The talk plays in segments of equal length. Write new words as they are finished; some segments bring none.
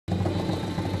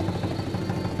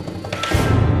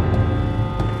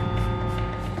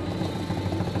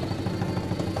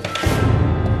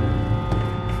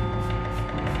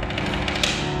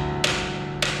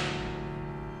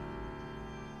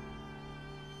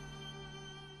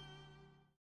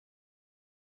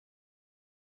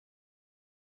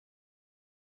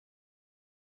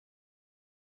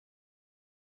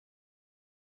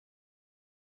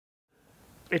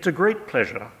It's a great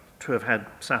pleasure to have had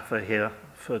Psappha here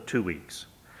for 2 weeks.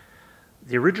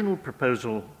 The original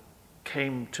proposal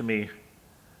came to me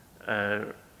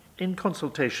in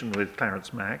consultation with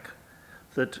Clarence Mack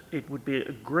that it would be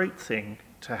a great thing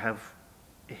to have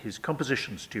his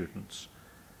composition students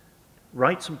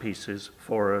write some pieces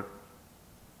for a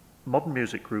modern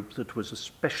music group that was a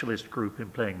specialist group in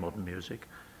playing modern music,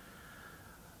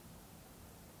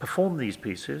 perform these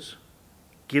pieces,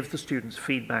 give the students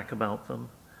feedback about them,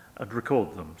 and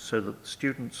record them so that the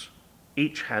students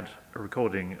each had a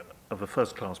recording of a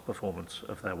first-class performance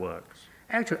of their works.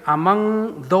 Actually,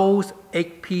 among those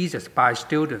 8 pieces by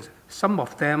students, some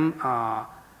of them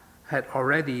had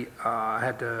already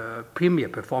had a premiere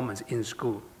performance in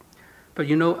school. But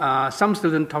you know, some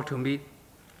students talk to me,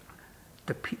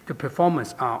 the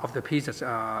performance of the pieces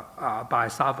by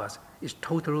Psappha is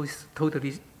totally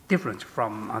different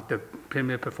from the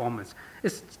premiere performance.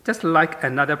 It's just like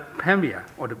another premiere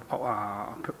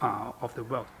of the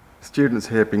work. Students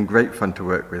here have been great fun to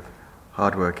work with,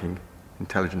 hardworking,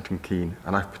 intelligent and keen,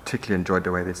 and I've particularly enjoyed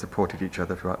the way they've supported each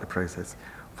other throughout the process,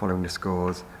 following the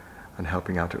scores and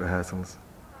helping out at rehearsals.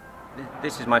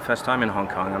 This is my first time in Hong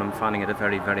Kong and I'm finding it a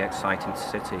very, very exciting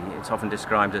city. It's often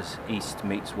described as East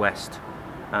meets West,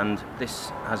 and this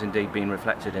has indeed been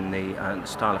reflected in the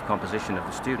style of composition of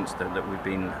the students that we've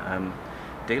been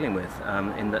dealing with,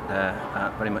 in that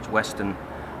they're very much Western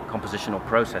compositional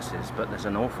processes, but there's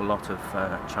an awful lot of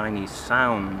Chinese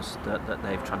sounds that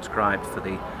they've transcribed for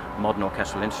the modern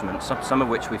orchestral instruments, some of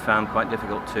which we found quite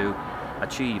difficult to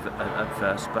achieve at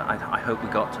first, but I hope we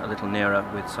got a little nearer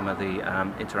with some of the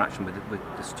interaction with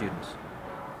the students.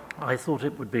 I thought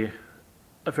it would be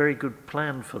a very good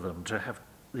plan for them to have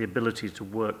the ability to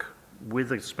work with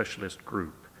a specialist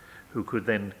group who could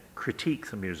then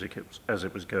critique the music as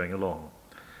it was going along,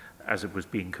 as it was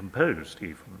being composed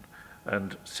even,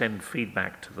 and send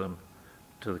feedback to them,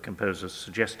 to the composers,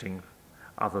 suggesting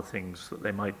other things that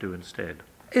they might do instead.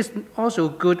 It's also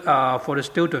good for the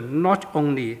student, not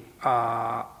only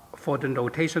for the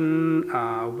notation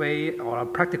way or a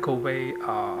practical way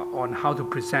on how to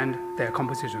present their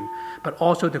composition, but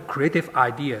also the creative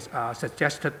ideas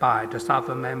suggested by the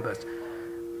Psappha members.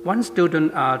 One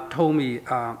student told me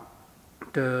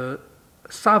the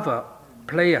Psappha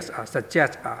players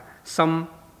suggest some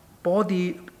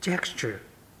body gesture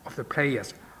of the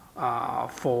players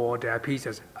for their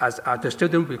pieces, as the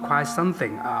student requires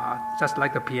something, just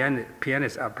like the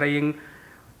pianist playing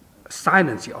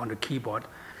silently on the keyboard.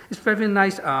 It's very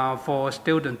nice for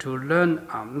students to learn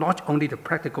not only the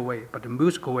practical way, but the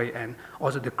musical way and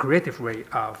also the creative way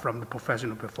from the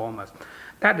professional performers.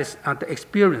 That is the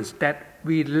experience that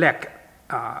we lack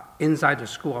inside the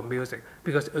School of Music,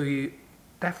 because we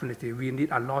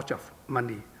need a lot of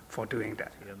money for doing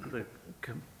that. The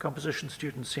composition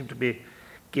students seem to be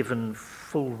given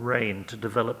full rein to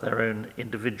develop their own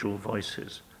individual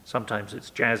voices. Sometimes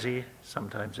it's jazzy,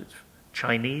 sometimes it's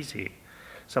Chinesey,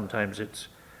 sometimes it's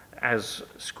as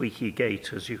squeaky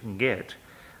gate as you can get.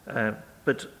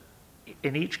 But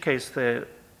in each case, they're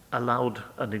allowed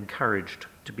and encouraged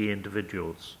to be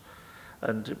individuals.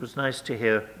 And it was nice to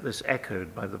hear this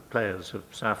echoed by the players of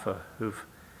Psappha, who've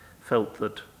felt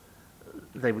that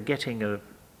they were getting a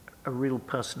real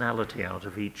personality out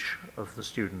of each of the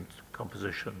student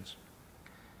compositions.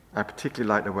 I particularly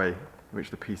like the way in which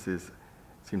the pieces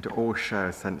seem to all share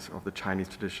a sense of the Chinese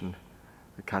tradition,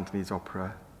 the Cantonese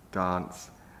opera, dance,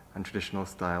 and traditional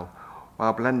style,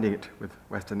 while blending it with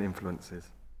Western influences.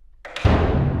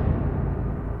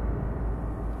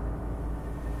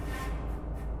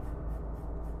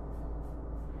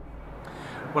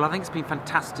 Well, I think it's been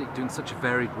fantastic doing such a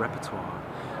varied repertoire.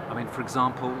 I mean, for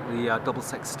example, the double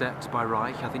sextet by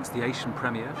Reich, I think it's the Asian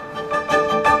premiere.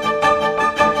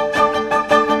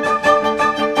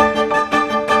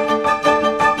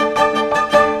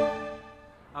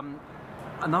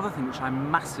 Another thing which I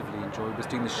massively enjoyed was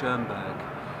doing the Schoenberg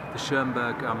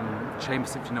Chamber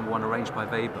Symphony No. 1 arranged by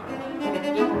Weber.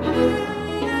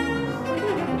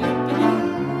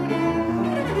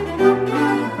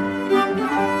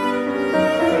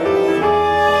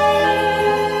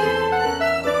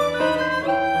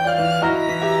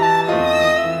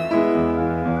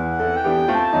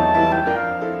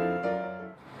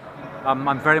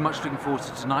 I'm very much looking forward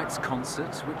to tonight's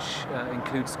concert, which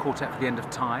includes Quartet for the End of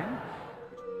Time.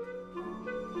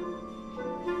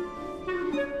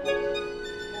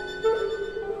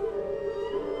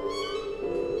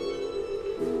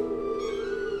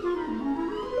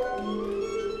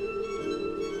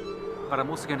 But I'm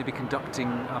also going to be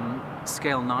conducting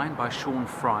Scale 9 by Sean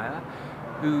Fryer,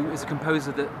 who is a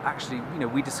composer that actually,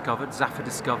 we discovered, Psappha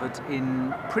discovered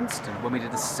in Princeton when we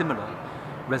did a similar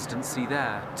residency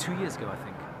there 2 years ago, I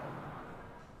think.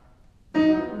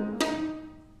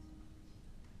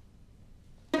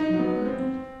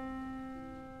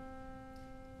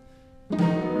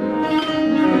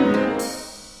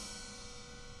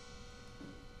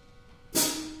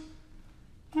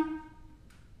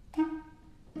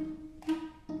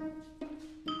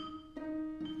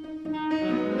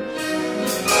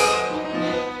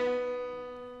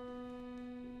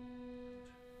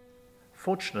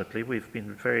 Fortunately, we've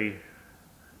been very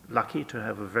lucky to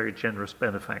have a very generous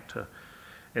benefactor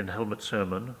in Helmut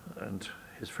Sermon and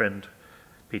his friend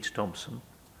Peter Thompson,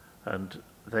 and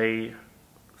they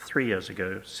 3 years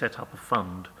ago set up a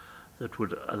fund that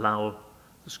would allow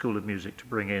the School of Music to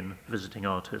bring in visiting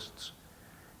artists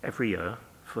every year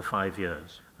for 5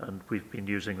 years, and we've been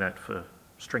using that for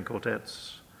string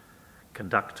quartets,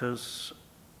 conductors,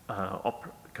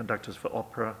 conductors for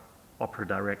opera, opera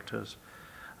directors,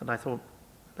 and I thought,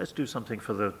 let's do something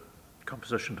for the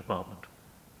composition department.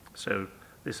 So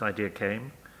this idea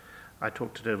came. I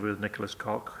talked it over with Nicholas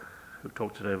Koch, who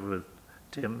talked it over with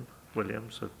Tim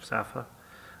Williams of Psappha,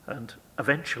 and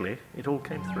eventually it all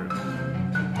came through.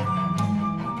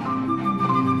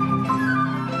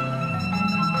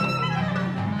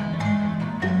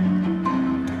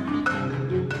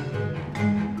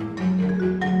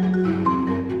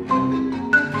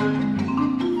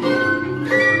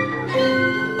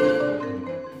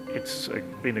 It's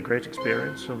been a great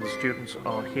experience, and the students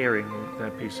are hearing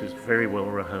their pieces very well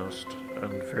rehearsed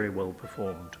and very well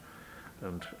performed.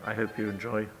 And I hope you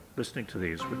enjoy listening to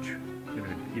these, which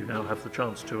you now have the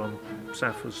chance to on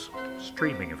Psappha's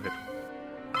streaming of it.